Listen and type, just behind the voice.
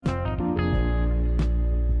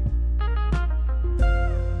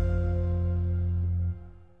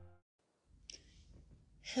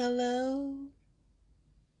Hello?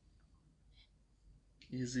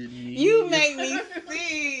 Is it me? You make me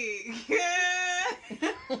sick.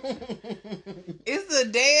 It's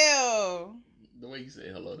Adele. The way you say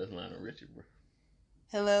hello, that's Lionel Richie, bro.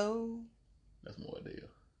 Hello? That's more Adele.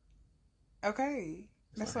 Okay.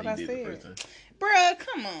 That's like what I did said. the first time. Bruh,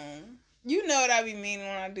 come on. You know what I be meaning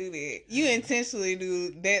when I do that. You intentionally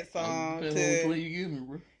do that song Depends on which way you give me,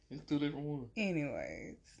 bro. It's two different ones.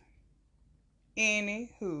 Anyways.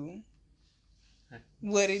 Anywho.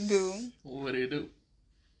 What it do? What it do?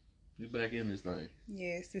 You back in this thing.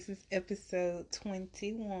 Yes, this is episode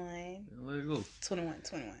 21. Let it go. 21.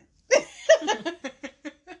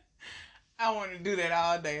 I want to do that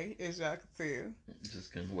all day, as y'all can tell.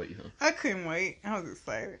 Just couldn't wait, huh? I couldn't wait. I was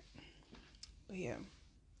excited. But yeah.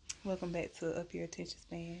 Welcome back to Up Your Attention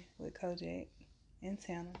Span with Kojak and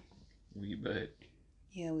Tana. We back.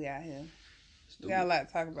 Yeah, we out here. We got a lot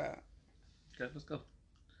to talk about. Okay, let's go.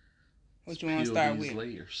 What you want to start with?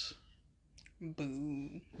 Layers.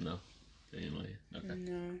 Boo. No. They ain't layer. Okay.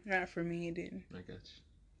 No, not for me, it didn't. I got you.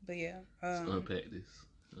 But yeah. Let's unpack this.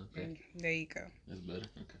 There you go. That's better.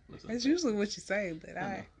 Okay. That's usually what you say, but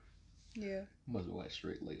yeah. Must have waxed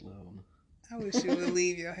straight lately. I don't know. I wish you would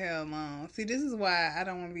leave your hair alone. See, this is why I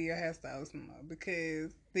don't want to be your hairstylist no more,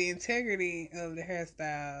 because the integrity of the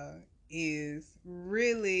hairstyle is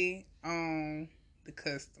really on the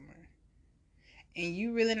customer. And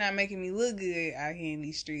you really not making me look good out here in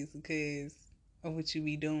these streets because of what you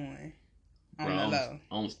be doing on the low.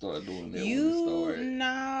 I don't start doing that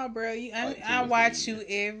Nah, bro. I watch you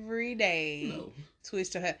every day. No.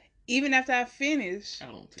 Twist your hair. Even after I finish. I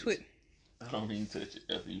don't touch it. I don't even touch it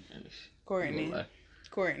after you finish.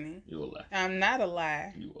 Courtney. You're a lie. I'm not a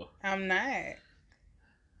lie. You are. I'm not. I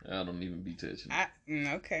don't even be touching it.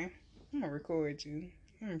 Okay. I'm going to record you.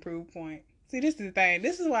 I'm going to prove point. See, this is the thing.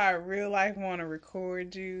 This is why I real life want to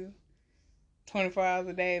record you 24 hours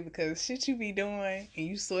a day, because shit you be doing and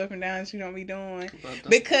you slipping down that you don't be doing.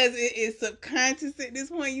 Because it's subconscious at this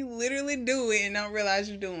point. You literally do it and don't realize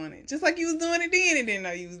you're doing it. Just like you was doing it then and didn't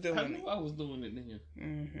know you was doing it. I knew I was doing it then.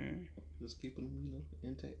 Mm-hmm. Just keeping them,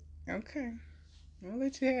 intact. Okay. I'll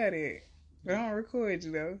let you have it. But I'm going to record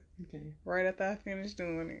you, though. Okay. Right after I finish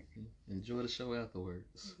doing it. Enjoy the show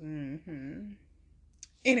afterwards. Mm-hmm.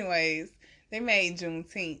 Anyways, they made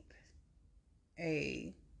Juneteenth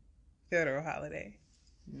a federal holiday.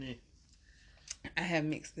 Meh. I have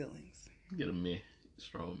mixed feelings. Get a meh.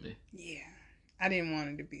 Strong meh. Yeah. I didn't want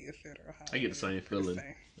it to be a federal holiday. I get the same feeling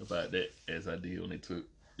about that as I did when they took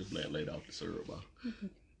the black lady off the syrup bar.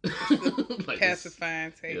 Like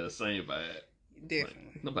pacifying tape. Yeah, same vibe.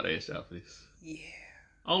 Definitely. Like, nobody asked y'all for this. Yeah.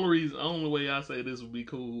 Only way I say this would be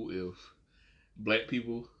cool if black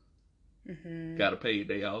people got a paid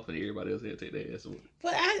day off and everybody else had to take their ass away.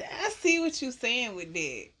 But I see what you're saying with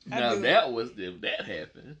that. If that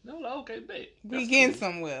happened, no, okay, bet. We getting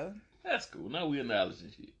somewhere. That's cool. Now we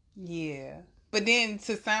acknowledging shit. Yeah. But then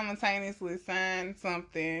to simultaneously sign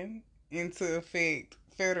something into effect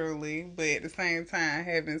federally, but at the same time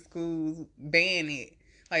having schools ban it,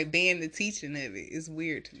 like ban the teaching of it, is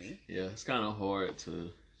weird to me. Yeah, it's kind of hard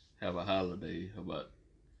to have a holiday about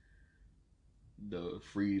the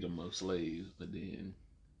freedom of slaves, but then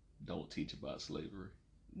don't teach about slavery.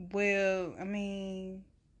 Well, I mean,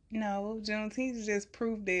 no, Juneteenth just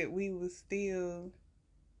proved that we was still.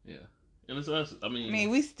 Yeah, and it's us. I mean, we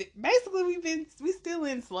we still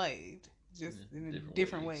enslaved, just in a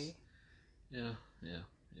different way. Yeah.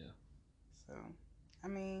 So, I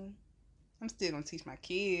mean, I'm still gonna teach my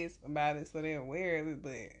kids about it so they're aware of it,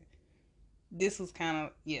 but this was kind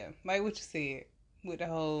of, like what you said, with the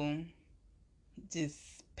whole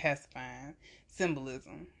just pacifying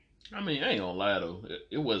symbolism. I mean, I ain't gonna lie though,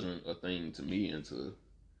 it wasn't a thing to me until a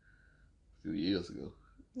few years ago.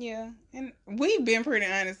 Yeah, and we've been pretty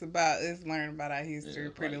honest about us learning about our history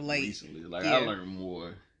pretty late. Recently, I learned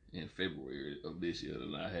more in February of this year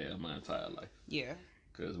than I had my entire life. Yeah.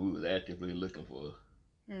 Because we was actively looking for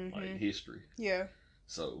history. Yeah.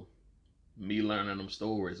 So me learning them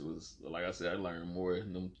stories was, like I said, I learned more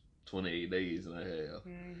in them 28 days than I have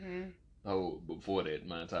before that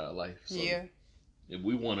my entire life. So if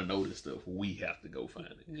we want to know this stuff, we have to go find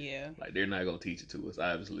it. Yeah. Like, they're not gonna teach it to us,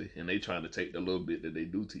 obviously, and they trying to take the little bit that they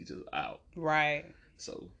do teach us out. Right.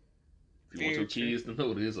 So if you want your kids to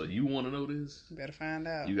know this, or you want to know this, you better find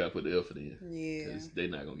out. You gotta put the effort in. Yeah. Because they're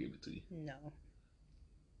not gonna give it to you. No.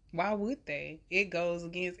 Why would they? It goes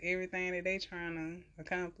against everything that they trying to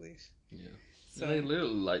accomplish. Yeah. So and they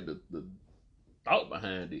literally, like, the thought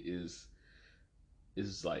behind it is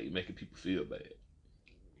like making people feel bad.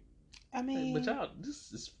 I mean, but y'all,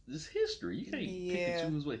 this is history. You can't pick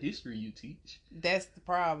and choose what history you teach. That's the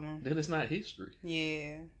problem. Then it's not history.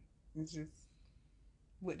 Yeah, it's just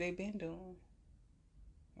what they've been doing,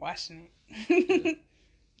 watching it, yeah.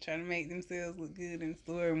 Trying to make themselves look good in the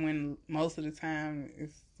story when most of the time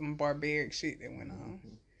it's some barbaric shit that went on.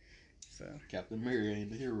 So Captain Mary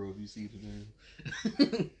ain't the hero if you see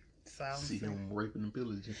the see him raping and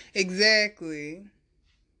pillaging. Exactly.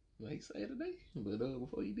 Like say today, but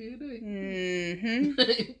before he did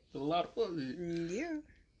that, a lot of fuck shit. Yeah.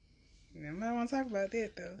 Nobody want to talk about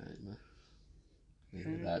that though.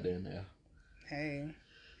 It's out there now. Hey,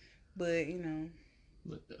 but you know.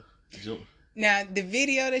 But now the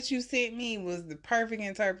video that you sent me was the perfect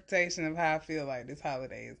interpretation of how I feel like this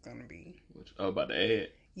holiday is gonna be. About the ad.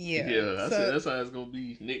 Yeah. Yeah, I said that's how it's gonna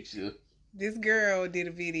be next year. This girl did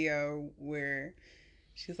a video where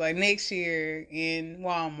she's like, next year in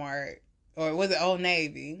Walmart, or was it Old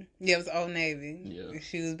Navy? Yeah, it was Old Navy. Yeah.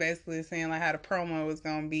 She was basically saying like how the promo was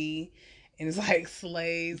gonna be, and it's like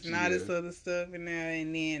slaves and all this other stuff in there,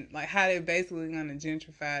 and then like how they're basically gonna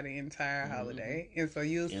gentrify the entire holiday, and so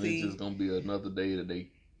you'll see. And it's just gonna be another day that they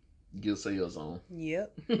get sales on.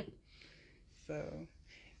 Yep. So,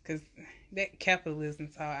 because that capitalism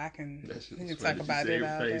talk, we can talk about it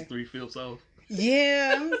all day. 3/5 off.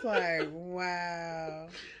 Yeah, I was like, wow.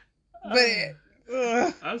 But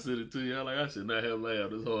I said it to you. I should not have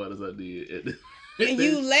laughed as hard as I did. And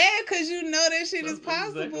you laugh because you know that shit is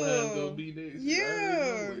possible. Exactly how it's gonna be next.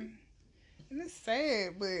 Yeah, and it's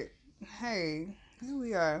sad, but hey, here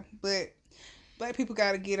we are. But black people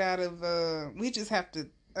got to get out of. We just have to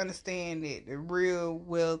understand that the real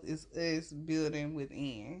wealth is us building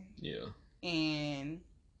within. Yeah, and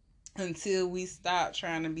until we stop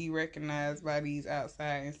trying to be recognized by these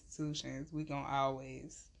outside institutions, we gonna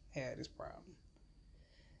always have this problem.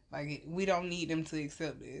 Like, we don't need them to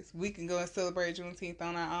accept this. We can go and celebrate Juneteenth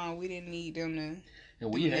on our own. We didn't need them to.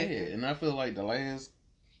 And we had, and I feel like the last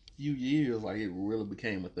few years, like, it really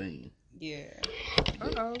became a thing. Yeah.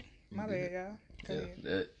 My bad, y'all. Go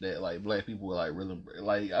ahead. That like black people were like really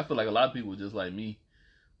like. I feel like a lot of people just like me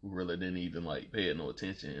who really didn't even like pay no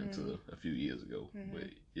attention until a few years ago. But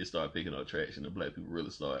it started picking up traction, and black people really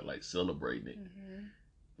started like celebrating it.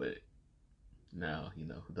 But now, you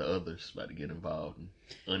know, the others about to get involved and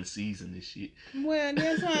unseason this shit. Well,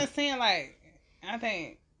 that's what I'm saying. Like, I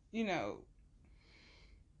think, you know,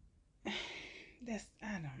 I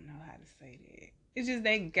don't know how to say that. It's just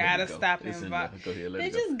they gotta stop involving. They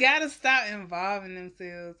just gotta stop involving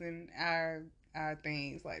themselves in our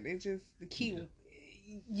things. Like, they just keep. Yeah.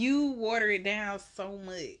 You water it down so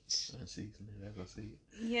much. Unseason it, as I see it.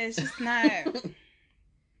 Yeah, it's just not.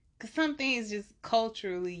 Because some things just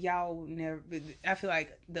culturally, y'all never. I feel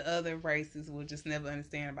like the other races will just never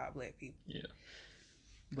understand about black people. Yeah.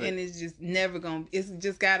 And it's just never going to. It's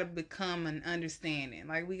just got to become an understanding.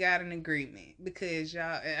 Like, we got an agreement. Because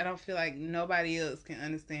y'all. I don't feel like nobody else can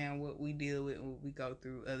understand what we deal with, what we go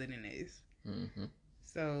through other than this. Mm-hmm.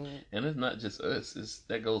 So. And it's not just us.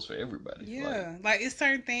 That goes for everybody. Yeah. Like it's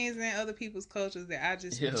certain things in other people's cultures that I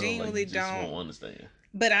just genuinely don't understand.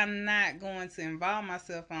 But I'm not going to involve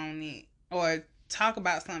myself on it or talk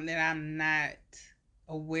about something that I'm not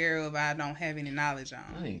aware of. I don't have any knowledge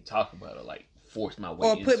on. I ain't talk about it like force my way.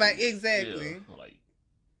 Or put my exactly. Yeah, like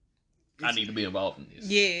I need to be involved in this.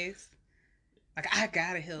 Yes. Like I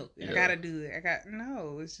gotta help. I gotta do it.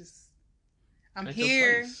 It's just I'm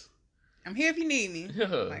here. I'm here if you need me. Yeah.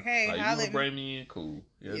 Like, hey, like, you gonna bring me in, cool.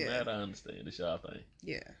 Yeah, that I understand. It's y'all thing.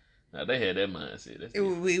 Yeah. Now they had that mindset.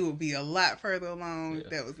 We would be a lot further along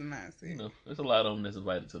if that was the mindset. You know, there's a lot of them that's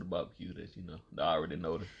invited to the barbecue that they already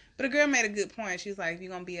know them. But a girl made a good point. She's like, if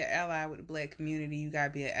you're gonna be an ally with the black community, you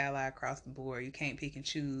gotta be an ally across the board. You can't pick and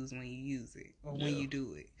choose when you use it or when you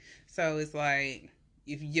do it. So it's like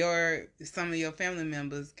if some of your family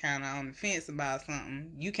members kind of on the fence about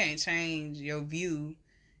something, you can't change your view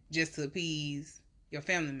just to appease your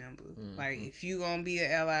family members. Mm-hmm. Like, if you gonna be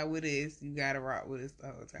an ally with us, you gotta rock with us the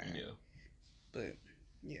whole time. Yeah. But,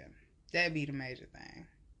 yeah. That'd be the major thing.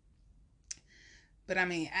 But, I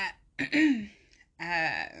mean, I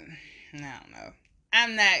don't know.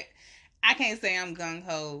 I can't say I'm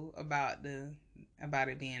gung-ho about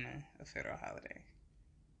it being a federal holiday.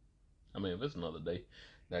 I mean, if it's another day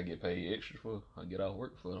that I get paid extra for, I get out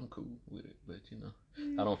work for it, I'm cool with it. But,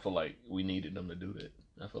 I don't feel like we needed them to do that.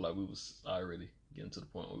 I feel like we was already getting to the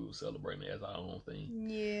point where we were celebrating it as our own thing.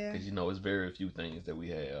 Yeah. Because, it's very few things that we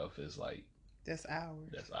have. It's like... That's ours.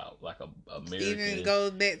 That's ours. Like a American... Even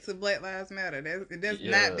goes back to Black Lives Matter. That's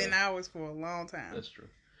not been ours for a long time. That's true.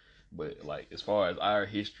 But, like, as far as our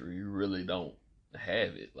history, we really don't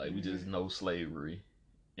have it. Like, we just know slavery.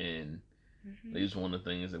 and it was one of the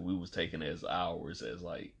things that we was taking as ours, as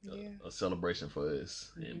like a celebration for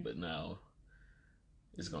us. And but now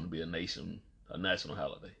it's going to be a national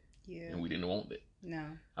holiday. Yeah. And we didn't want that. No.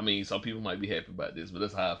 I mean, some people might be happy about this, but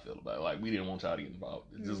that's how I feel about it. Like, we didn't want y'all to get involved.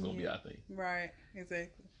 It's just going to be our thing. Right.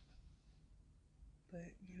 Exactly. But,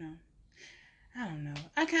 I don't know.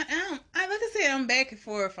 Like I said, I'm back and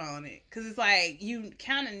forth on it. Because it's like, you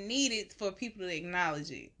kind of need it for people to acknowledge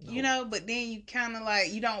it. No. But then you kind of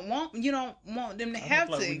like, you don't want them to have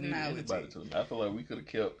to acknowledge it. I feel like we could have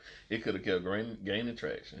kept gaining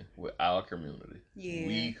traction with our community. Yeah.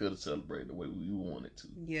 We could have celebrated the way we wanted to.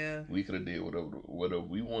 Yeah. We could have did whatever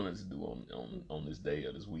we wanted to do on this day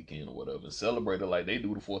or this weekend or whatever. And celebrate it like they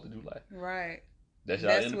do the 4th of July. Right. That's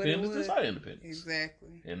our independence. That's our independence.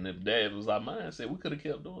 Exactly. And if that was our mindset, we could have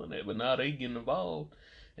kept doing that. But now they getting involved,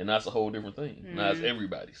 and that's a whole different thing. Now it's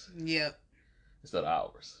everybody's. Yep. Instead of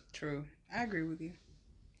ours. True. I agree with you.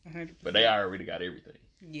 100%. But they already got everything.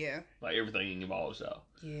 Yeah. Like, everything involves y'all.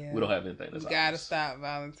 Yeah. We don't have anything that's ours. We gotta stop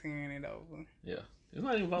volunteering it over. Yeah. It's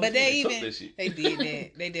not even volunteering. But they took shit. They did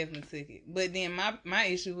that. They definitely took it. But then my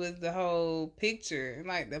issue was the whole picture,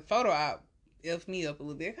 like the photo op. F me up a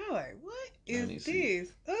little bit. I'm like, what is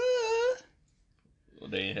this? Well,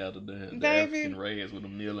 they ain't had the African rags with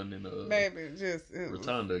them kneeling in the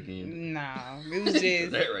rotunda again. Nah, it was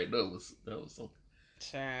just that right there was something.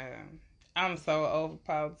 Child, I'm so over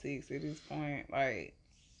politics at this point. Like,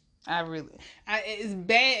 it's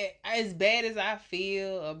bad as I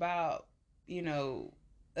feel about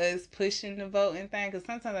us pushing the voting thing, because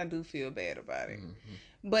sometimes I do feel bad about it. Mm-hmm.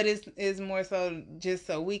 But it's more so just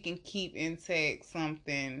so we can keep intact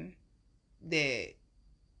something that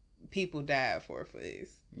people died for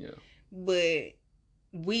this. Yeah. But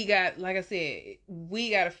we got, like I said,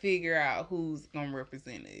 we got to figure out who's going to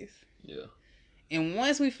represent us. Yeah. And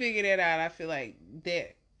once we figure that out, I feel like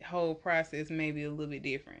that whole process may be a little bit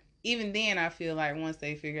different. Even then, I feel like once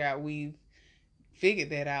they figure out we've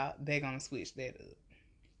figured that out, they're going to switch that up.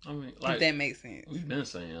 I mean, like, if that makes sense. We've been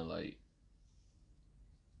saying, like,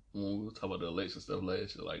 when we were talking about the election stuff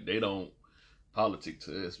last year, like, they don't politic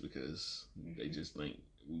to us because they just think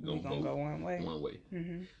we're gonna go one way.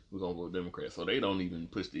 Mm-hmm. We're gonna vote Democrat, so they don't even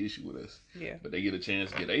push the issue with us. Yeah, but they get a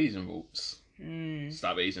chance to get Asian votes.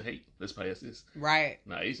 Stop Asian hate. Let's pass this. Right.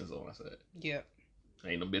 Now Asians on our side. Yep.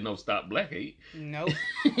 Ain't been no stop black hate. Nope.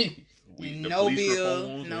 No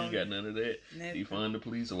bill. No, you got none of that. Defund the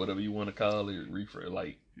police or whatever you want to call it.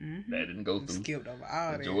 That didn't go through. Skipped over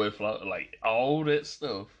all that. Joy Flower, like all that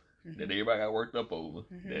stuff. That everybody got worked up over,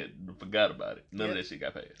 that forgot about it. None of that shit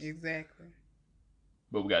got passed. Exactly.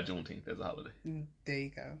 But we got Juneteenth as a holiday. There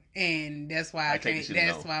you go. And that's why I can't.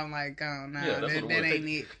 That's why I'm like, oh no, yeah, that ain't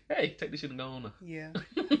it. Hey, take this shit and go on now. Yeah.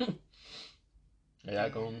 Hey,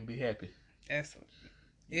 y'all gonna be happy. That's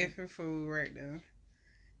effing food right there.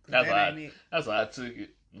 That's why I took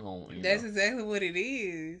it. That's exactly what it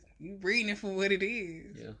is. You reading it for what it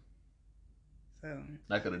is. Yeah. So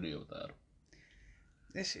I could have dealt without it.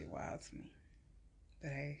 That shit wild to me.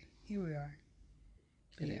 But hey, here we are.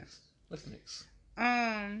 Yeah. What's next?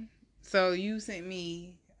 So you sent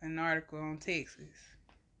me an article on Texas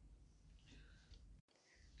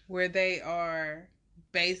where they are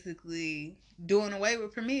basically doing away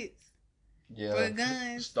with permits for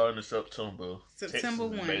guns. Starting in September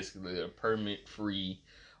 1. Basically a permit-free,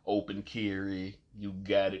 open carry. You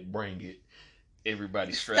got it, bring it.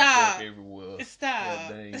 Everybody strapped up everywhere.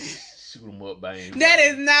 Stop. Shoot them up, bang. That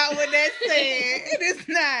is not what that's saying. It is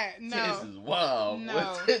not. No. Texas is wild.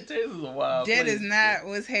 No. Texas is a wild place. That is not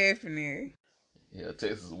what's happening. Yeah,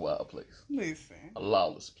 Texas is a wild place. Listen. A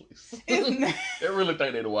lawless place. It's not. They really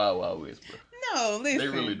think they're the wild, wild west, bro. No, listen. They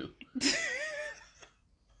really do.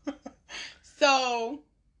 So,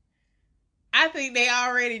 I think they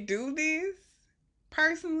already do this.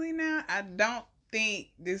 Personally now, I don't think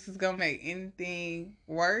this is gonna make anything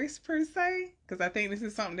worse per se, because I think this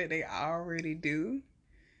is something that they already do.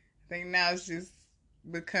 I think now it's just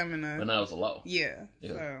becoming but now it's a law. Yeah.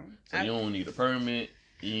 So you don't need a permit.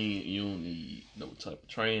 You don't need no type of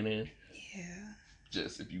training. Yeah.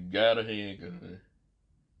 Just if you got a handgun,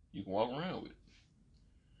 you can walk around with it.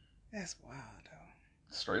 That's wild though.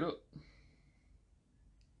 Straight up.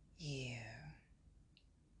 Yeah.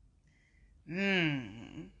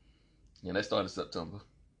 Yeah, they started September.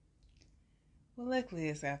 Well, luckily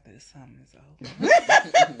it's after the summer's over.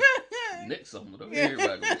 Next summer, though,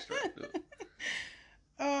 everybody gonna be strapped up.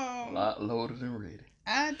 A lot loaded and ready.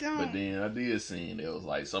 I don't. But then I did see there was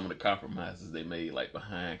like some of the compromises they made like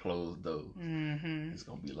behind closed doors. Mm-hmm. It's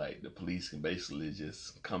gonna be like the police can basically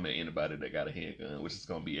just come at anybody that got a handgun, which is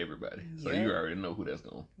gonna be everybody. Yep. So you already know who that's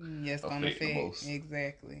gonna affect the most.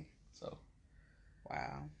 Exactly. So.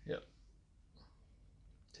 Wow. Yep.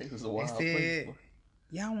 Texas is a wild place.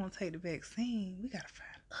 Y'all want to take the vaccine? We gotta find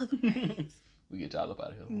other ways. We get y'all up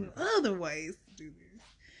out of here. Other ways to do this.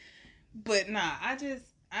 But nah,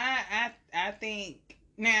 I think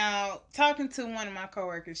now talking to one of my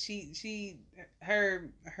coworkers, her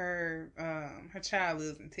child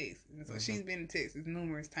lives in Texas, and so she's been to Texas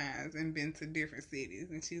numerous times and been to different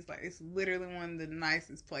cities, and she's like, it's literally one of the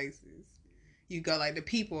nicest places you go. Like the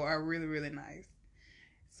people are really, really nice.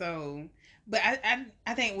 So, but I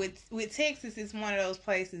think with Texas, it's one of those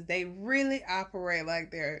places they really operate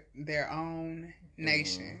like their own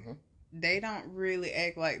nation. Mm-hmm. They don't really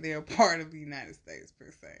act like they're a part of the United States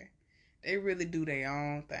per se. They really do their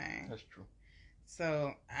own thing. That's true.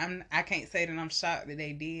 So I can't say that I'm shocked that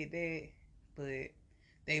they did that, but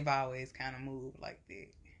they've always kind of moved like that.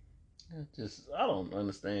 I don't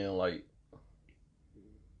understand like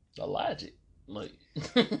the logic, like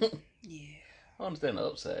yeah. I understand the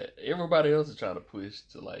upside. Everybody else is trying to push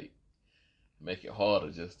to like make it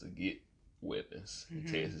harder just to get weapons.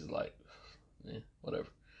 Mm-hmm. Texas is like, whatever.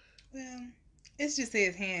 Well, it just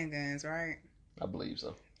says handguns, right? I believe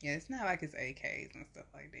so. Yeah, it's not like it's AKs and stuff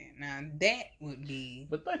like that. Now that would be.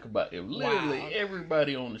 But think about it. Literally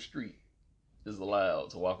everybody on the street is allowed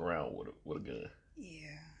to walk around with a gun.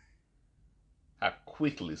 Yeah. How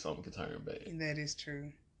quickly something can turn bad. That is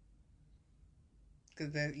true.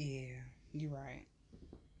 You're right.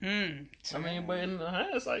 I mean, but in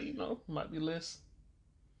hindsight, might be less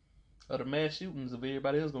of the mass shootings of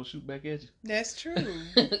everybody else gonna shoot back at you. That's true.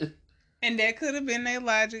 And that could have been their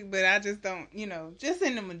logic, but I just don't, just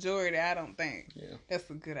in the majority, I don't think that's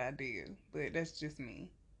a good idea. But that's just me.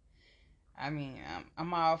 I mean,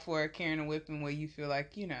 I'm all for carrying a weapon where you feel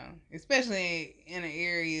like, especially in an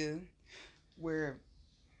area where,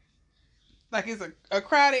 like, it's a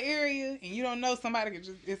crowded area and you don't know somebody could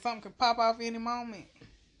if something could pop off any moment,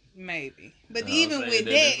 maybe. But even with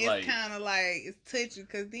that, it's kind of like, it's touchy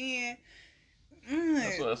because then.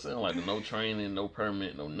 That's what I said. Like, no training, no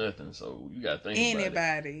permit, no nothing. So you got to think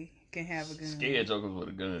anybody can have a gun. Scared jokers with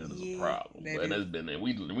a gun is a problem. That's been there.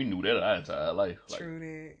 We knew that our entire life. Like,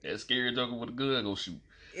 true that scared joker with a gun go shoot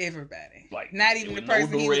everybody. Like, not even the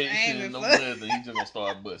person he was aiming for. Nothing. He's just gonna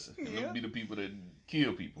start busting. And them be the people that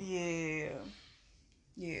kill people. Yeah.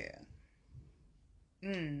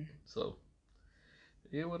 So,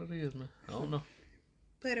 what it is, man. I don't know.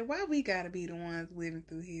 But why we gotta be the ones living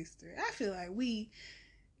through history? I feel like we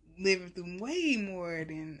living through way more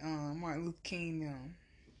than Martin Luther King.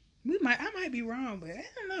 I might be wrong, but I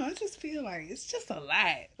don't know. I just feel like it's just a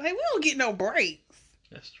lot. Like, we don't get no breaks.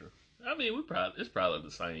 That's true. I mean, it's probably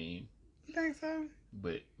the same. You think so?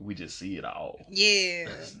 But we just see it all. Yeah.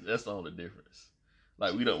 That's the only difference.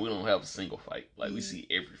 Like, we don't have a single fight. Like, we see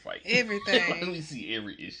every fight. Everything. Like, we see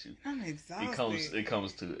every issue. I'm exhausted. It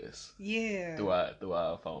comes to us. Yeah. Through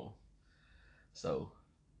our phone. So,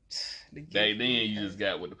 back then you just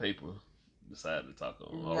got what the paper decided to talk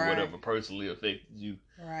on. Or whatever personally affected you.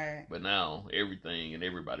 Right. But now, everything and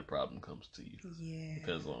everybody problem comes to you. Yeah.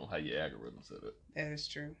 Depends on how your algorithm set up. That is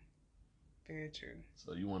true. Very true.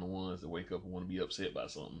 So, you one of the ones that wake up and want to be upset by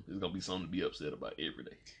something. There's going to be something to be upset about every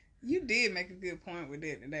day. You did make a good point with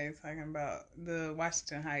that today, talking about the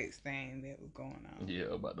Washington Heights thing that was going on.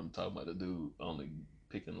 Yeah, about them talking about the dude only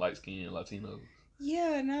picking light-skinned Latinos.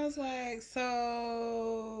 Yeah, and I was like,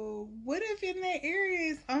 so what if in that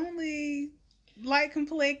area is only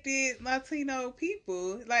light-complected Latino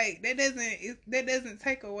people? Like, that doesn't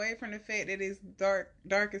take away from the fact that it's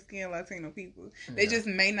darker-skinned Latino people. They just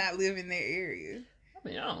may not live in that area. I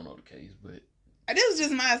mean, I don't know the case, but this was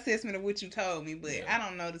just my assessment of what you told me, but I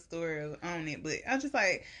don't know the story on it. But I was just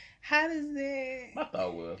like, how does that... My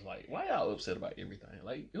thought was, like, why y'all upset about everything?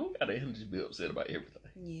 Like, who got the energy to be upset about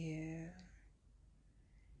everything? Yeah.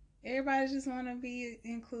 Everybody just want to be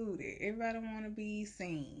included. Everybody want to be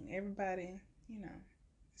seen. Everybody,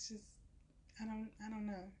 it's just, I don't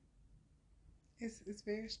know. It's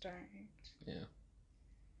very strange. Yeah.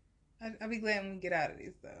 I'll be glad when we get out of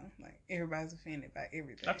this, though. Like, everybody's offended by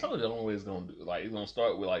everything. I told you the only way it's going to do. Like, it's going to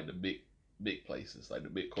start with, like, the big places. Like, the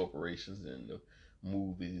big corporations and the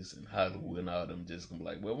movies and Hollywood and all them just going to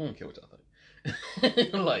be like, well, we don't care what y'all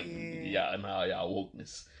think. Like, y'all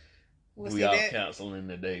wokeness. Well, we all canceling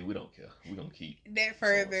today. We don't care. We're going to keep. That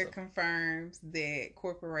further confirms that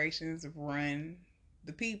corporations run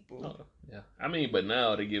the people. Oh, yeah. I mean, but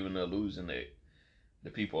now they're giving the illusion that the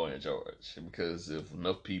people are in charge. Because if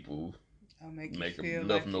enough people make enough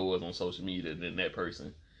like noise on social media, then that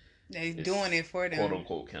person they're doing it for them, quote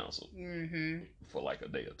unquote, canceled mm-hmm. for like a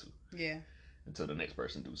day or two. Yeah. Until the next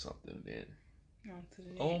person do something, then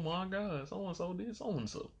oh my God, so and so did so and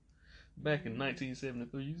so. Back in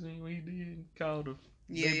 1973, you seen what he did? Called the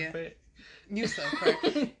baby fat. You so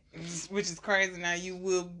crazy. Which is crazy. Now you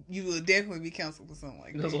will definitely be canceled for something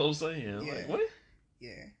like that. That's what I'm saying. Yeah. Like, what?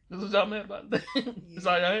 Yeah. This is what y'all mad about that? That's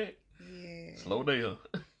all y'all had? Yeah. Slow down.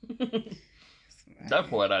 That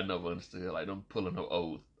part I never understood. Like them pulling up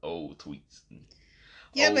old tweets.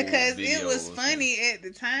 Yeah, because it was funny at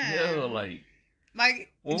the time. Yeah, like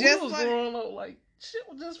when just we was growing up, like shit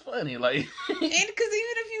was just funny. Like, and because even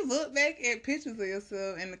if you look back at pictures of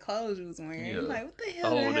yourself and the clothes you was wearing, you're like, what the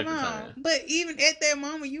hell did I have on? Time. But even at that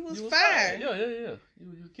moment, you was fire. Yeah.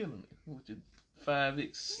 You was killing it with your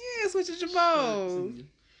 5X. Yes, with your bows.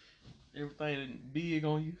 Everything big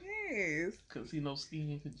on you. Yes. Because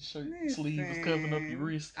skin, because your shirt sleeve was covering up your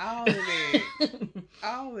wrist. All of that.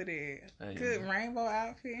 All of that. Hey, good rainbow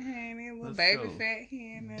outfit hanging, little baby fat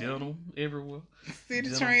hand. Denim everywhere. City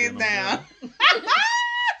trends down.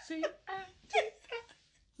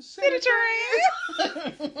 City trends.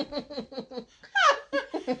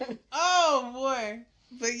 Oh, boy.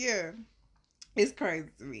 But yeah, it's crazy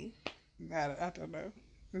to me. I don't know.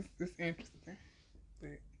 It's interesting.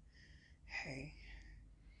 But hey,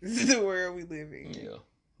 this is the world we live in. Yeah,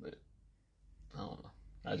 but I don't know.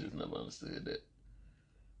 I just never understood that.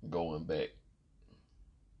 Going back.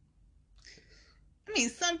 I mean,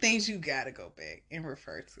 some things you gotta go back and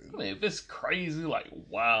refer to. I mean, if it's crazy, like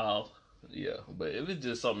wow, yeah. But if it's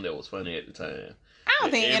just something that was funny at the time, I don't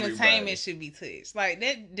think entertainment should be touched. Like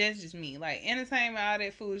that's just me. Like entertainment, all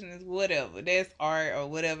that foolishness, whatever. That's art or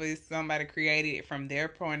whatever. Somebody created it from their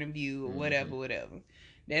point of view or whatever.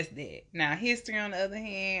 That's that. Now, history, on the other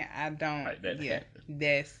hand, I don't. Like that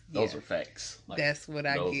happened. Those are facts. Like, that's what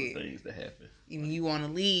I get. Those are things that happen. When you want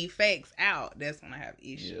to leave facts out, that's when I have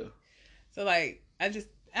issues. Yeah. So, like, I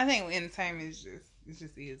think entertainment is just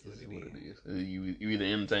what it is. You either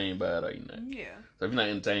entertained by it or you're not. Yeah. So if you're not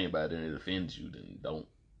entertained by it and it offends you, then don't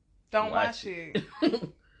watch it.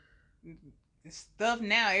 Stuff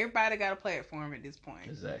now, everybody got a platform at this point.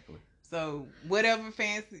 Exactly. So whatever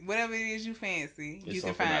it is you fancy, you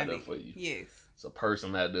can find it. For you. Yes. It's a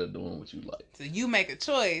person out there doing what you like. So you make a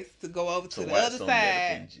choice to go over to the other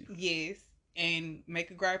side. Yes. And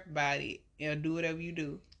make a gripe about it. Or do whatever you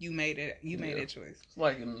do. You made that choice. It's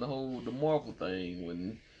like in the Marvel thing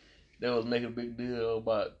when they was making a big deal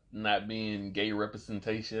about not being gay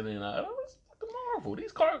representation, and it's fucking Marvel.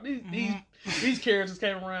 These characters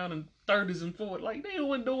came around in 30s and 40s. Like they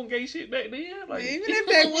wasn't doing gay shit back then. Like even if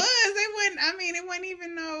they was, they wouldn't. I mean,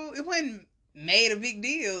 it wasn't made a big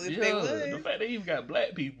deal if they was. The fact they even got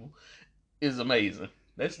black people is amazing.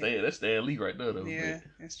 That's Stan Lee right there, though. Yeah,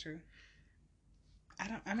 that's true.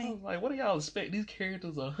 I mean, like, what do y'all expect? These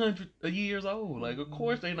characters are 100 years old. Like, of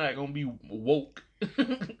course they not gonna be woke,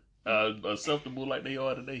 acceptable like they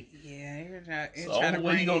are today. Yeah, so the only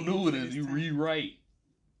way you gonna do it is you rewrite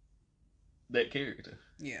that character.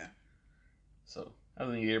 Yeah. So I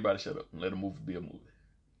think everybody shut up and let a movie be a movie.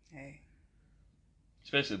 Hey.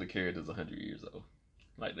 Especially the character's 100 years old.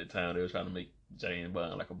 Like that time they were trying to make Jane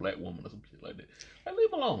Bond like a black woman or some shit like that. Like,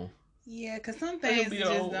 leave him alone. Yeah, because some things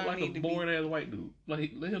just don't like need to be. Like a boring-ass white dude.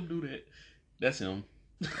 Like, let him do that. That's him.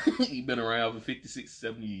 He been around for 50, 60,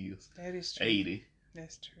 70 years. That is true. 80.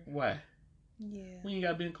 That's true. Why? Yeah. We ain't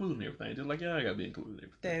got to be including everything. Just like y'all ain't got to be including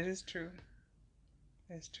everything. That is true.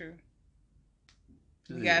 That's true.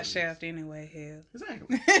 We got Shaft anyway, hell.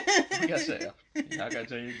 Exactly. We got Shaft. Y'all got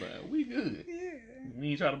James Bond. We good. Yeah. We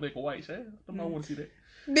ain't trying to make a white Shaft. I don't want to see that.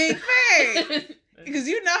 Big fact. Because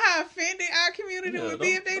you know how offended our community would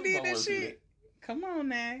be if they did that shit. Come on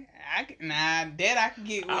now. I can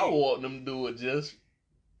get with. I want them to do it just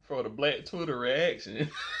for the black Twitter reaction.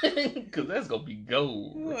 Because that's going to be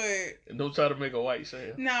gold. What? And don't try to make a white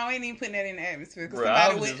Shaft. No, I ain't even putting that in the atmosphere.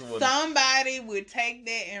 Because somebody would take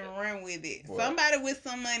that and run with it. Bro. Somebody with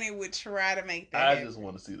some money would try to make that happen. Just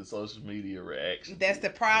want to see the social media reaction. That's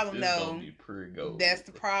the problem, though. It's going to be pretty gold. That's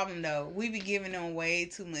the problem, though. We be giving them way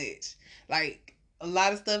too much. Like, a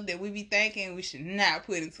lot of stuff that we be thinking we should not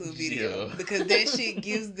put into a video because that shit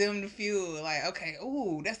gives them the fuel. Like, okay,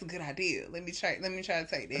 ooh, that's a good idea. Let me try to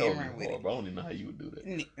take that and run with it. I don't even know how you would do that.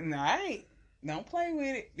 No, I ain't. Don't play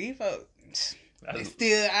with it. These folks, they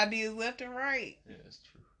steal ideas left and right. Yeah, that's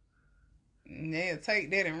true. And they'll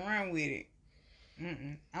take that and run with it.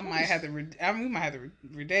 I might have to. We might have to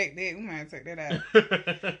redact that. We might have to take that out.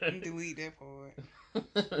 And delete that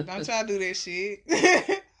part. Don't try to do that shit.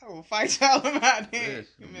 I will fight y'all about that. Yes,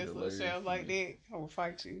 You mess with shows like that, I will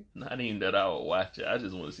fight you. Not even that I would watch it. I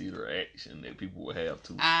just want to see the reaction that people would have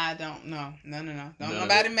to. I don't know. No. Don't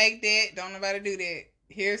nobody make that. Don't nobody do that.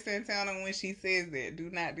 Here's Santana when she says that. Do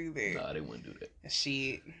not do that. Nah, they wouldn't do that.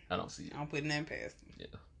 Shit. I don't see it. I don't put nothing past them.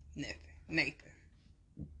 Yeah. Nothing.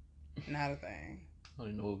 Not a thing. I don't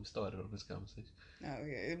even know where we started on this conversation. Oh,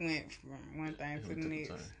 yeah. It went from one thing to the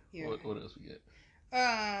next. Yeah. What else we got?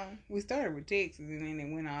 We started with Texas and then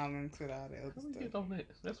it went all into all the other stuff. Get on that.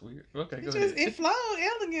 That's weird. Okay, go ahead. It flowed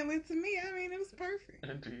elegantly to me. I mean, it was perfect. Go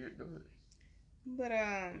ahead. But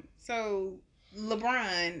so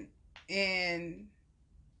LeBron and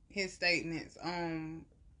his statements on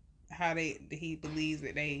how he believes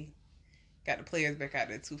that they got the players back out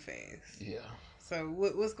there too fast. Yeah. So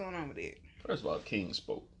what's going on with it? First of all, King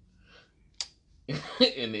spoke, and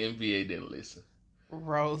the NBA didn't listen.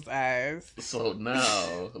 Rose eyes. So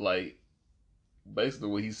now, like, basically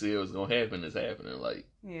what he said was gonna happen is happening. Like,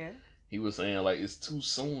 yeah, he was saying like it's too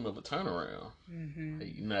soon of a turnaround. Mm-hmm.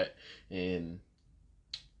 Like, you're not, and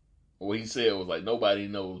what he said was like nobody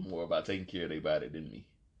knows more about taking care of their body than me.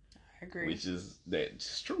 I agree. Which is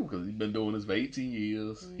that's true because he's been doing this for 18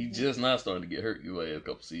 years. Mm-hmm. He just now starting to get hurt the last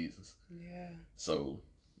couple seasons. Yeah. So.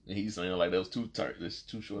 And he's saying like that was too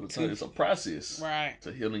short a time. It's a process, right,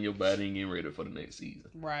 to healing your body and getting ready for the next season.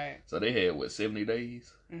 Right. So they had 70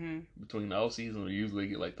 days mm-hmm. between the off season. They usually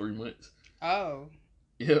get like 3 months. Oh.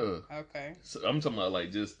 Yeah. Okay. So I'm talking about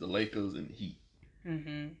like just the Lakers and the Heat.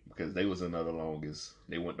 Mm-hmm. Because they was in there the longest.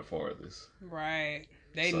 They went the farthest. Right.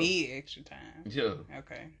 They need extra time. Yeah.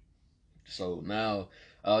 Okay. So now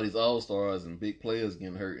all these all-stars and big players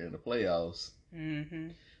getting hurt in the playoffs. Mm-hmm.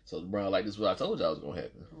 So LeBron, like, this is what I told y'all was gonna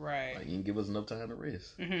happen. Right. Like, you didn't give us enough time to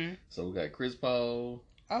rest. Mm-hmm. So we got Chris Paul.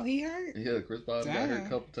 Oh, he hurt? Yeah, Chris Paul got hurt a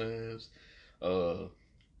couple times.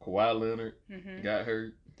 Kawhi Leonard got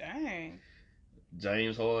hurt. Dang.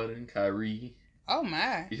 James Harden, Kyrie. Oh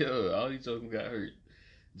my. Yeah, all these jokers got hurt.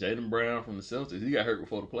 Jaylen Brown from the Celtics, he got hurt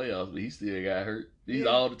before the playoffs, but he still got hurt. These are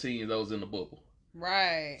all the teams that was in the bubble.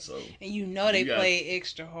 Right. So, and you know they played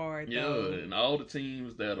extra hard, though. Yeah, and all the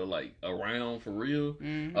teams that are like around for real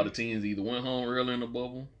are the teams either went home early in the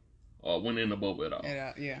bubble or went in the bubble at all.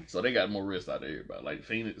 Yeah. So they got more rest out of everybody. Like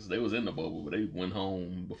Phoenix, they was in the bubble, but they went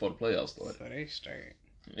home before the playoffs started. So they straight.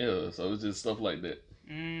 Yeah, so it's just stuff like that.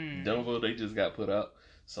 Denver, they just got put out,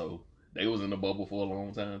 so they was in the bubble for a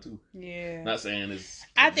long time too. Yeah. Not saying it's.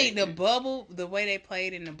 I think the bubble, the way they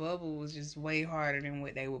played in the bubble, was just way harder than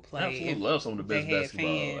what they would play. Absolutely, love some of the best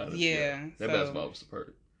basketball. Yeah, that basketball was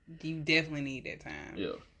superb. You definitely need that time. Yeah.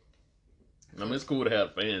 I mean, it's cool to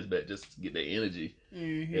have fans back just to get that energy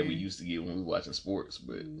that we used to get when we were watching sports,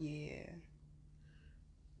 but yeah,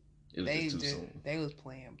 it was just too soon. They was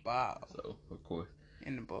playing ball. So of course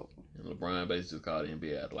in the bubble. And LeBron basically just called the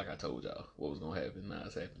NBA out, like I told y'all what was gonna happen. Now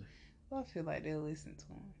it's happening. Well, I feel like they'll listen to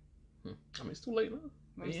him. I mean, it's too late now.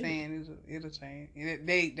 I'm saying it'll change.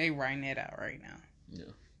 They writing that out right now.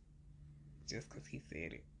 Yeah. Just because he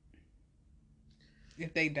said it.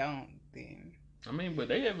 If they don't, then. I mean, but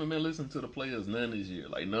they haven't been listening to the players none this year.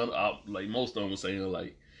 Like like most of them were saying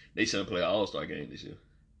like they shouldn't play an All-Star game this year.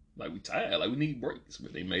 Like we tired, like we need breaks,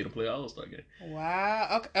 but they made them play an All-Star game.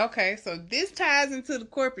 Wow. Okay. So this ties into the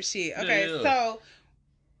corporate shit. Okay. Yeah. So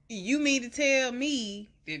you mean to tell me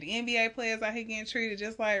that the NBA players out here getting treated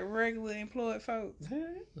just like regular employed folks?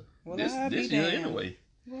 Yeah. Well, this year anyway.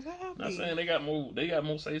 Well, not saying they got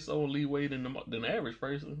more say so and leeway than the average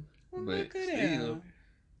person. Well, but still,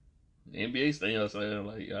 the NBA staying saying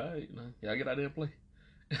like, all right, y'all get out there and play.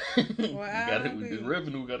 The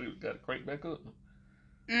revenue got to crank back up.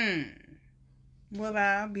 Well,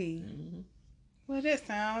 I'll be. Well, that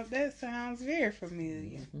sounds very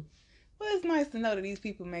familiar. Well, it's nice to know that these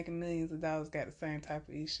people making millions of dollars got the same type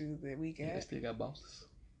of issues that we got. Yeah, they still got bosses.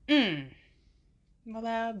 Well,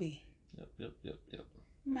 I'll be. Yep.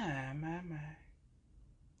 My.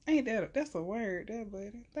 Ain't that's a word there,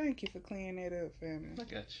 buddy. Thank you for clearing that up for me. I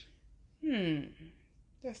got you.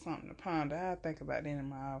 That's something to ponder. I'll think about that in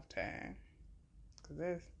my off time.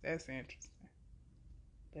 Because that's interesting.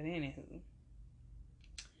 But anywho.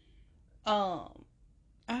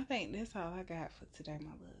 I think that's all I got for today,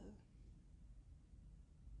 my love.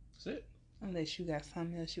 That's it. Unless you got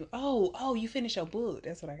something else you finished your book.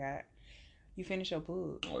 That's what I got. You finished your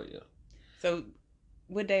book. Oh, yeah. So,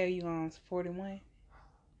 what day are you on? 41?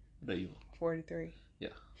 What day you on? 43. Yeah.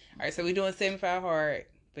 All right, so we're doing 75 hard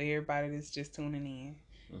for everybody that's just tuning in.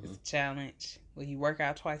 It's a challenge where you work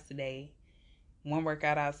out twice a day. One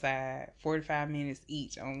workout outside, 45 minutes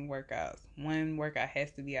each on workouts. One workout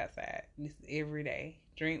has to be outside. This is every day.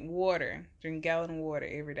 Drink water. Drink a gallon of water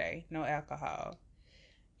every day. No alcohol.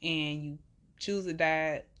 and you choose a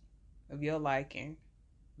diet of your liking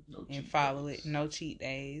and follow it. No cheat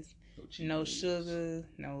days. No sugar.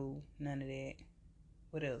 No none of that.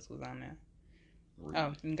 What else was on there?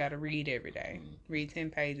 Oh, you got to read every day. Read 10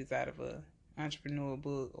 pages out of a entrepreneur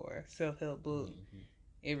book or self-help book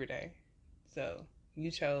every day. So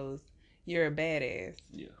you chose You're a Badass.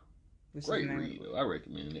 Yeah. Great read, though. I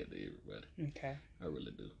recommend that to everybody. Okay. I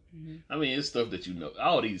really do. I mean, it's stuff that you know.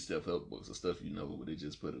 All these self-help books are stuff you know, but they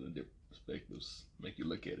just put it in different perspectives, make you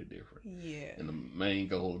look at it different. Yeah. And the main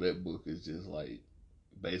goal of that book is just like,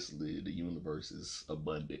 basically, the universe is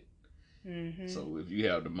abundant. So if you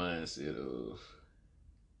have the mindset of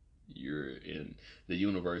you're in the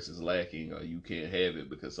universe is lacking or you can't have it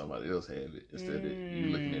because somebody else have it, instead of you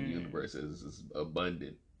looking at the universe as it's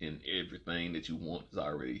abundant and everything that you want is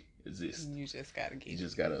already exists. You just gotta get. You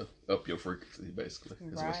just gotta up your frequency, basically.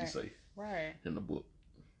 That's what she say. Right. In the book.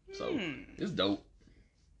 So it's dope.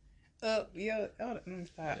 Up your let me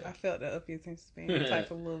stop. Yeah. I felt the up your attention span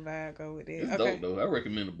type of little vibe go with it. It's dope though. I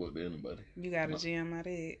recommend the book to anybody. You got a gem out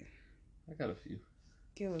of it? I got a few.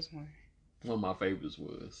 Give us one. One of my favorites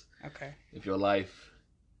was okay. If your life,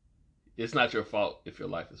 it's not your fault if your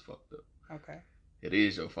life is fucked up. Okay. It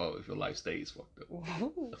is your fault if your life stays fucked up.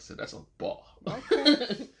 Ooh. I said that's a bar.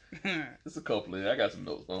 Okay. It's a couple of. I got some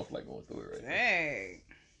notes, but I don't feel like going through it right now. Dang.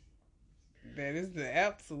 That is the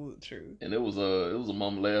absolute truth. And it was a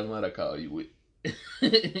moment last night I called you with.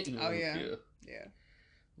 Oh yeah. Yeah.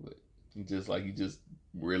 But you just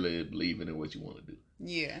really believing in what you want to do.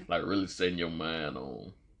 Yeah. Like really setting your mind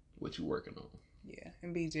on what you're working on. Yeah,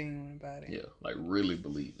 and be genuine about it. Yeah, like really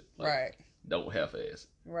believe it. Like, right. Don't half-ass it.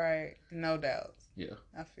 Right. No doubts. Yeah.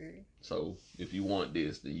 I feel you. So if you want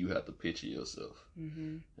this, then you have to picture yourself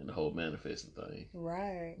and the whole manifesting thing.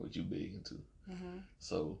 Right. What you big into.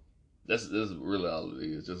 So that's really all it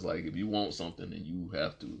is. Just like if you want something, then you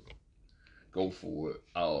have to go for it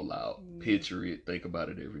all out. Picture it. Think about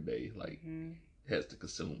it every day. Like it has to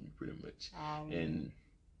consume you pretty much, and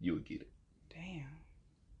you'll get it. Damn.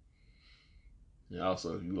 And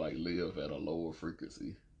also, if you like live at a lower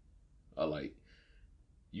frequency, or like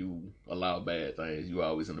you allow bad things, you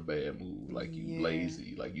always in a bad mood, like you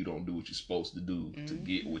lazy, like you don't do what you're supposed to do to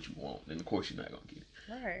get what you want, then of course you're not gonna get it.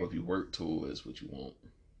 Right. But if you work towards what you want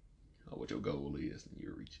or what your goal is, then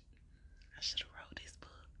you'll reach it. I should have wrote this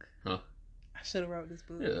book. Huh? I should have wrote this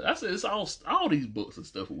book. Yeah, I said it's all these books and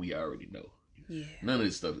stuff that we already know. Yeah. None of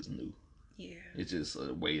this stuff is new. Yeah. It's just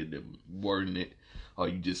a way of them wording it, or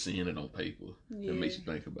you just seeing it on paper that makes you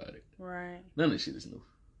think about it. Right. None of this shit is new.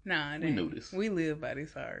 Nah, we knew this. We live by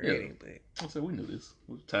this already, but I said we knew this.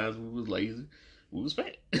 Times we was lazy, we was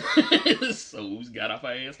fat, so we got off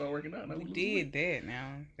our ass, started working out. We did that.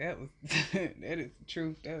 Now that was that is the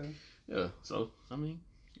truth, though. Yeah. So I mean,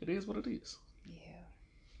 it is what it is. Yeah.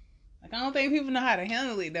 Like I don't think people know how to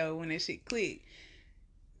handle it though when that shit click.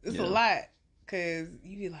 It's a lot. Cause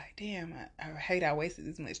you be like, damn, I hate I wasted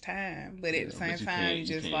this much time, but at the same time, you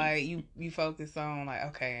just like you focus on like,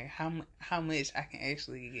 okay, how much I can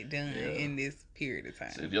actually get done in this period of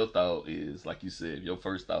time. So if your thought is like you said, if your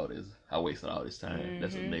first thought is I wasted all this time,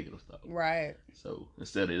 that's a negative thought, right? So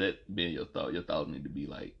instead of that being your thought need to be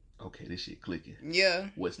like, okay, this shit clicking. Yeah.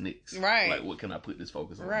 What's next? Right. Like what can I put this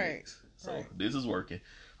focus on next? So this is working.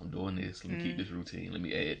 I'm doing this. Let me keep this routine. Let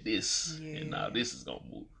me add this, and now this is gonna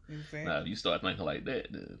move. Exactly. Now, if you start thinking like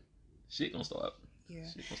that, then shit gonna start. Yeah,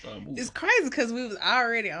 shit gonna start moving. It's crazy because we was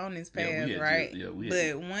already on this path, right?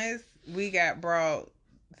 But once we got brought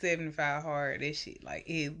 75 hard, that shit like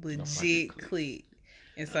it legit clicked.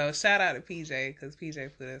 And so shout out to PJ because PJ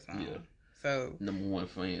put us on. Yeah. So #1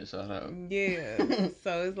 fan, shout out. Yeah.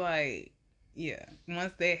 So it's like,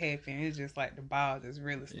 once that happened, it's just like the ball just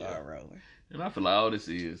really started rolling. And I feel like all this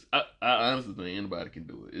is, I honestly think anybody can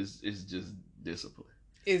do it. It's just discipline.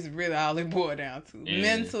 It's really all it boiled down to.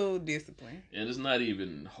 Mental discipline. And it's not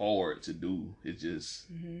even hard to do. It's just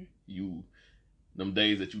them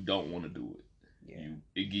days that you don't want to do it. Yeah.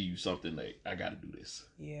 It give you something like, I gotta do this.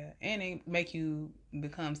 Yeah. And it make you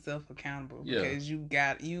become self-accountable because you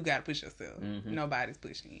got to push yourself. Nobody's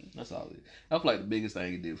pushing you. That's all it is. I feel like the biggest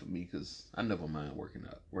thing it did for me, because I never mind working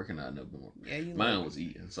out. Working out never been working. Yeah, mine was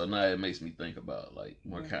eating. So now it makes me think about like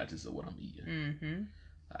more conscious of what I'm eating.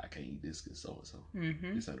 I can't eat this because so-and-so.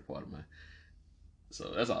 This ain't a part of mine.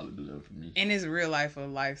 So that's all it do for me. And it's real life a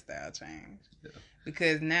lifestyle change. Yeah.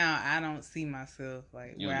 Because now I don't see myself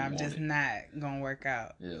like where I'm just not going to work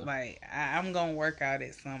out. Yeah. Like I'm going to work out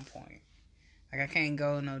at some point. Like I can't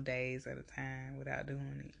go no days at a time without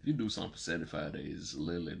doing it. If you do something for 75 days, it's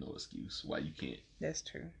literally no excuse why you can't. That's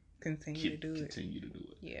true. Continue to do it. Continue to do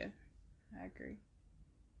it. Yeah. I agree.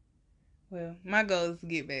 Well, my goal is to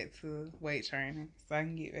get back to weight training so I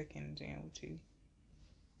can get back in the gym with you.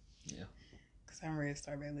 Yeah. Because I'm ready to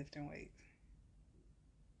start back lifting weights.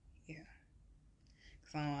 Yeah.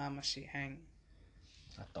 Because I don't allow my shit hanging.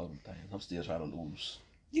 I throw them things. I'm still trying to lose.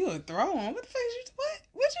 You a throw them? What the fuck you... What?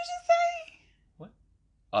 What you just say? What?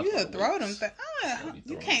 You a throw them things.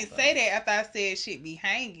 You can't say that after I said shit be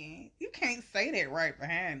hanging. You can't say that right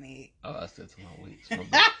behind it. Oh, I said to my weights. My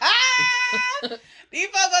bad. These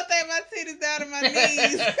folks gonna take my titties down to my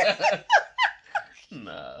knees.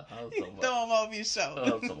 Nah, I was talking about... Throw them over your shoulder. I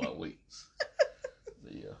was talking about weights.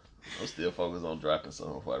 But yeah. I'm still focused on dropping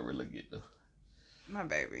some before I really get there. My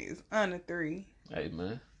baby is under 3. Hey,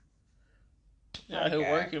 man. Yeah, out here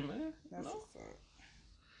working, man. That's what's up.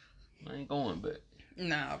 I ain't going back.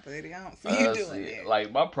 Nah, buddy, I don't see you doing that.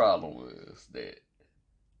 Like, my problem was that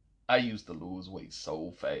I used to lose weight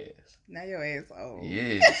so fast. Now your ass old.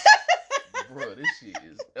 Yes. Bro, this shit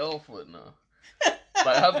is alpha now.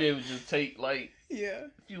 Like, I'll be able to just take, like, a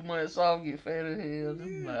few months off, get fat as hell.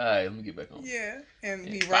 I'm like, all right, let me get back on. Yeah, and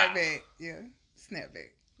be right back. Yeah, snap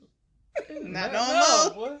back. Not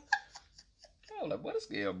no more. Boy. I was like, boy, this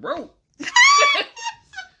girl broke.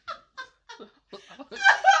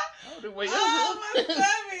 My stomach.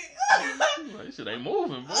 Like, this shit ain't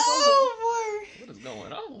moving, bro. Oh, boy. What is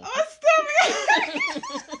going on? My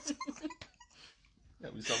stomach.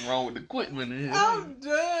 Gotta be something wrong with the equipment in here. I'm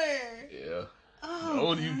done. Yeah. Oh, the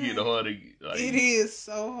older you get, the harder it get. Like, it is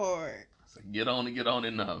so hard. So get on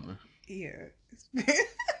it now, man. Yeah.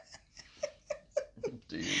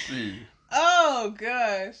 Oh,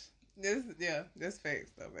 gosh. That's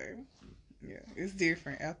facts, though, baby. Yeah, it's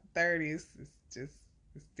different. After 30, it's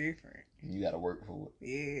different. You gotta work for it.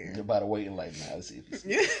 Yeah. You're about to wait in like, nah, let's see if it's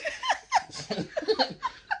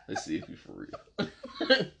let's see if you're for real.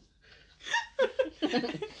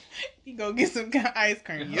 You go get some kind of ice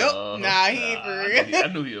cream. Yup. Nah, he ain't for real. I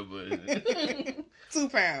knew he was. 2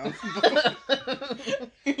 pounds.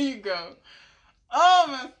 Here you go. Oh,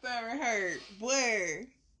 my stomach hurt. Boy.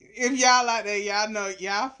 If y'all like that, y'all know,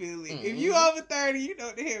 y'all feel it. Mm-hmm. If you over 30, you know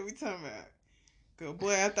what the hell we talking about. Cause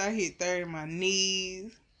boy, after I hit 30, my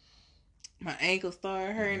knees, my ankle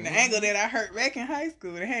started hurting. Mm-hmm. The ankle that I hurt back in high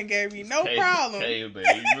school, it hadn't gave me no problem. Hey, baby.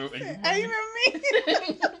 You remember me?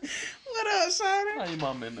 What up, Shawty? How your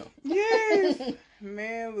mom in though? Yes.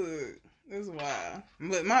 Man, look. It's wild.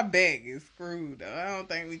 But my back is screwed, though. I don't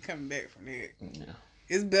think we coming back from that. Yeah.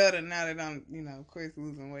 It's better now that I'm, of course,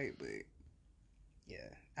 losing weight, but yeah.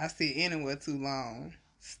 I sit anywhere too long,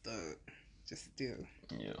 stuck, just still.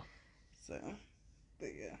 Yeah. So, but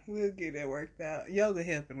yeah, we'll get that worked out. Yoga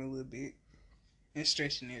helping a little bit, and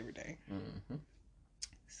stretching every day. Mm-hmm.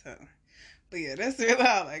 So, but yeah, that's really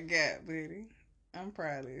all I got, buddy. I'm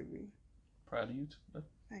proud of you. Proud of you too, though.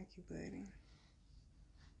 Thank you, buddy.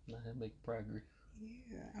 I had to make progress.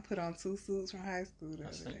 Yeah, I put on 2 suits from high school the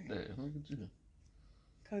other day. That. Look at you.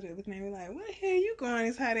 Kodak looking at me like, where the hell you going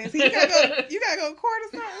this hot ass? You gotta go court or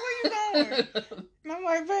something? Where you going? And I'm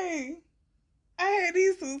like, babe, I had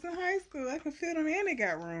these suits in high school. I can fit them and they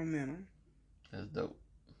got room in them. That's dope.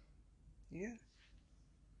 Yeah.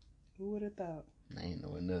 Who would have thought? I ain't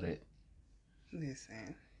knowing none of that.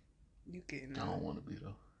 Listen, you getting I don't want to be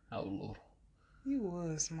though. I was little. You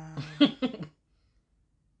was small.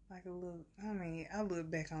 Like a little, I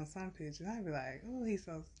look back on some pictures, I'd be like, oh, he's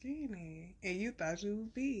so skinny. And you thought you was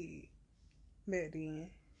big back then.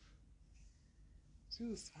 She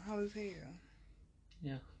was small as hell.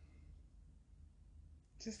 Yeah.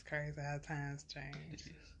 Just crazy how times change.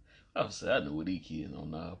 I was saying, I knew what these kids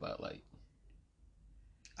don't know about, like.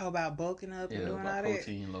 Oh, about bulking up and doing all that? Yeah, about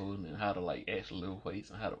protein loading and how to, like, actually lift weights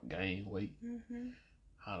and how to gain weight. Mm-hmm.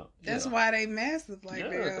 That's why they massive like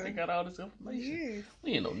that. Yeah, they got all this information. Yes.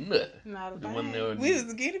 We ain't know nothing. Not a thing. We was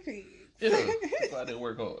the guinea pigs. Yeah, that's why they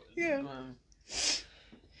work hard. Yeah.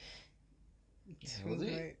 Too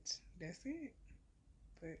much. That's it.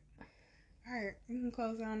 But, alright, you can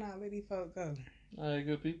close down out, let these folk go. Alright,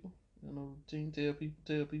 good people. Routine, tell people.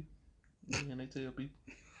 And they tell people.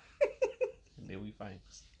 And then we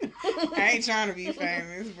famous. I ain't trying to be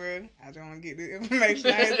famous, bro. I just want to get the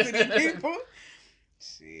information out to the people.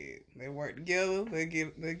 Shit, they work together. They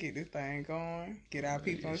get this thing going. Get our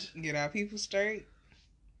people straight,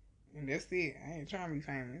 and that's it. I ain't trying to be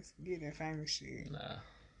famous. Get that famous shit. Nah,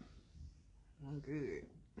 I'm good.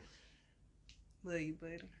 Love you,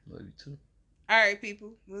 buddy. Love you too. All right,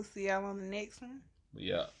 people. We'll see y'all on the next one.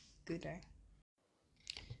 Yeah. Good day.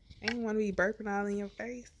 Ain't want to be burping all in your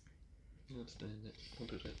face. I understand that. Don't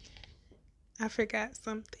do that. I forgot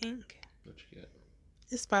something. What you got?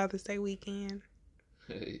 It's Father's Day weekend.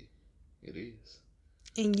 Hey, it is.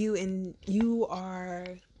 And you are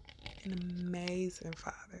an amazing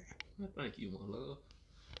father. Well, thank you, my love.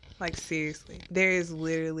 Like, seriously, there is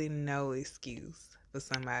literally no excuse for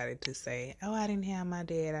somebody to say, "Oh, I didn't have my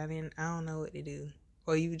dad. I don't know what to do,"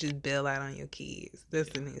 or you just bail out on your kids. That's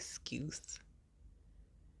an excuse.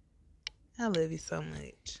 I love you so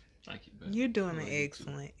much. Thank you, baby. You're doing an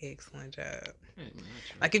excellent job. Hey, man,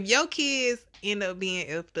 like, if your kids end up being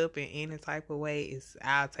effed up in any type of way,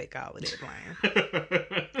 I'll take all of that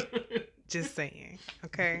blame. Just saying,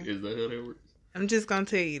 okay? Is that how that works? I'm just gonna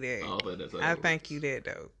tell you that. Oh, but that's how I thank you that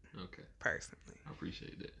though. Okay. Personally, I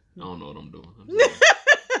appreciate that. I don't know what I'm doing.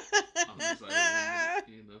 I'm just like,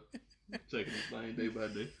 checking this thing day by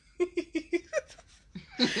day.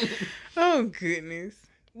 Oh goodness.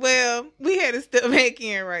 Well, we had to step back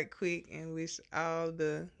in right quick and wish all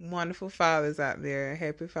the wonderful fathers out there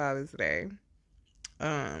happy Father's Day.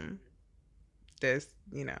 That's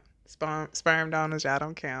sperm donors, y'all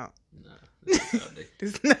don't count. Nah, it's not y'all day.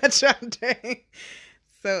 It's not y'all day.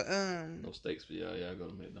 So no steaks for y'all. Y'all go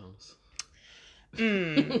to McDonald's.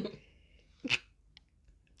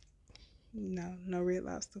 No Red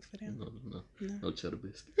Lobster for them. No cheddar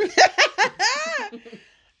biscuit.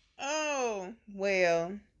 Oh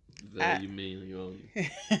well. Value me on your own.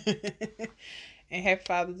 And happy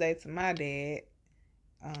Father's Day to my dad.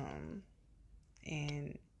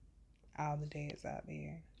 And all the dads out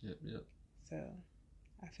there. Yep. So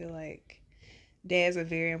I feel like dads are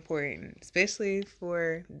very important, especially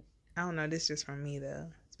for, I don't know, this is just from me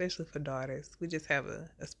though, especially for daughters. We just have a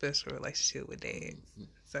special relationship with dads. Mm-hmm.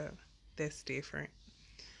 So that's different.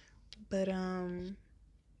 But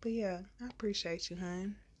yeah, I appreciate you,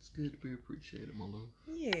 hon. It's good to be appreciated, my love.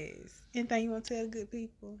 Yes. Anything you want to tell good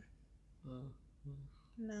people?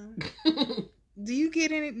 No. Do you get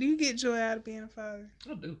joy out of being a father?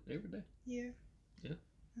 I do, every day. Yeah. Yeah.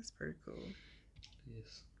 That's pretty cool.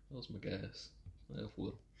 Yes. Those my guys. I have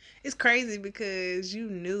with them. It's crazy because you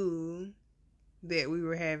knew that we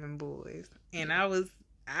were having boys. And I was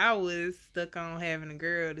stuck on having a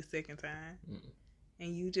girl the second time. Mm-mm.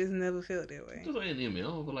 And you just never felt that way. Just ain't in me. I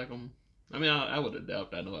don't feel like I would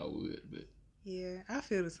adapt. I know I would, but yeah, I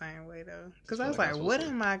feel the same way though. Because I was like, what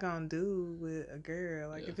am I gonna do with a girl?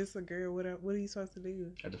 Like, if it's a girl, what are you supposed to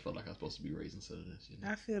do? I just felt like I was supposed to be raising sons.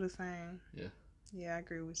 I feel the same. Yeah. Yeah, I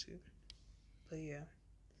agree with you. But yeah,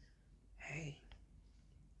 hey,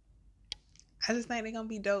 I just think they're gonna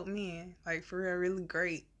be dope men. Like, for real, really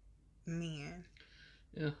great men.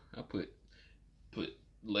 Yeah, I put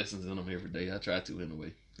lessons in them every day. I try to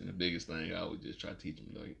anyway. And the biggest thing, I would just try to teach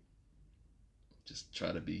them, like, just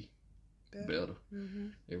try to be better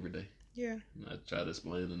every day. Yeah. And I try to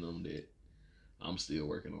explain to them that I'm still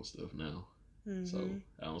working on stuff now. Mm-hmm. So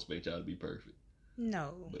I don't expect y'all to be perfect.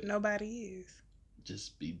 No, nobody is.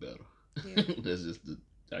 Just be better. Yeah. That's just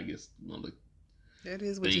I guess one of the that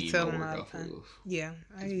is what you tell them all the time. Of. Yeah,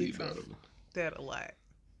 I just hear be better. That a lot.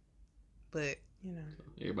 But so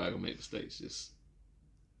everybody gonna make mistakes. Just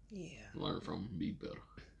learn from them, be better.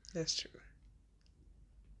 That's true.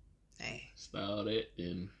 Hey. Style that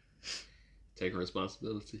and take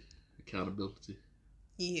responsibility, accountability.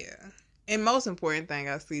 Yeah. And most important thing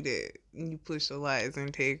I see that you push a lot is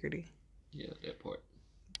integrity. Yeah, that part.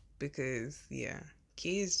 Because,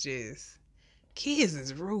 kids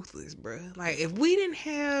is ruthless, bro. Like, if we didn't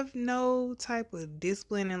have no type of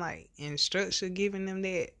discipline and, like, instruction giving them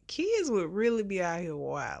that, kids would really be out here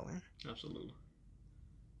wilding. Absolutely.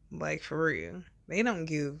 Like, for real. They don't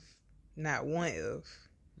give not one F.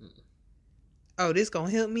 Oh, this gonna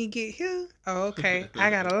help me get here? Oh, okay. I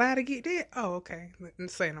got a lot to get there? Oh, okay.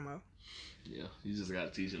 Let's say no more. Yeah, you just gotta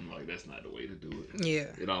teach them, like, that's not the way to do it. Yeah.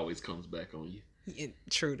 It always comes back on you. Yeah,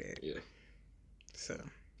 true that. Yeah. So.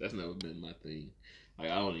 That's never been my thing. Like,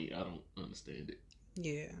 I don't understand it.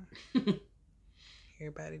 Yeah.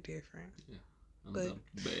 Everybody different. Yeah.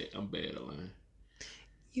 I'm bad at lying.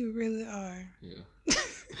 You really are. Yeah.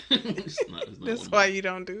 It's not that's why you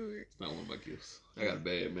don't do it. It's not one of my gifts. I got a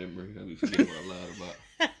bad memory. I be forgetting what I lied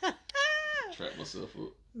about. Trap myself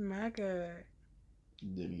up. My God.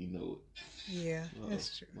 Didn't even know it. Yeah,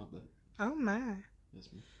 that's true. My bad. Oh my.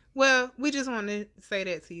 That's me. Well, we just want to say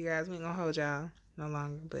that to you guys. We ain't gonna hold y'all no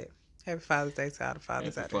longer, but happy Father's Day to all the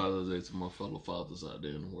fathers out there. Happy Father's Day to my fellow fathers out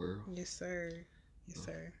there in the world. Yes, sir. Yes,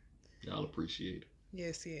 sir. Y'all appreciate it.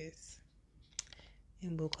 Yes.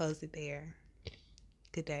 And we'll close it there.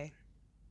 Good day.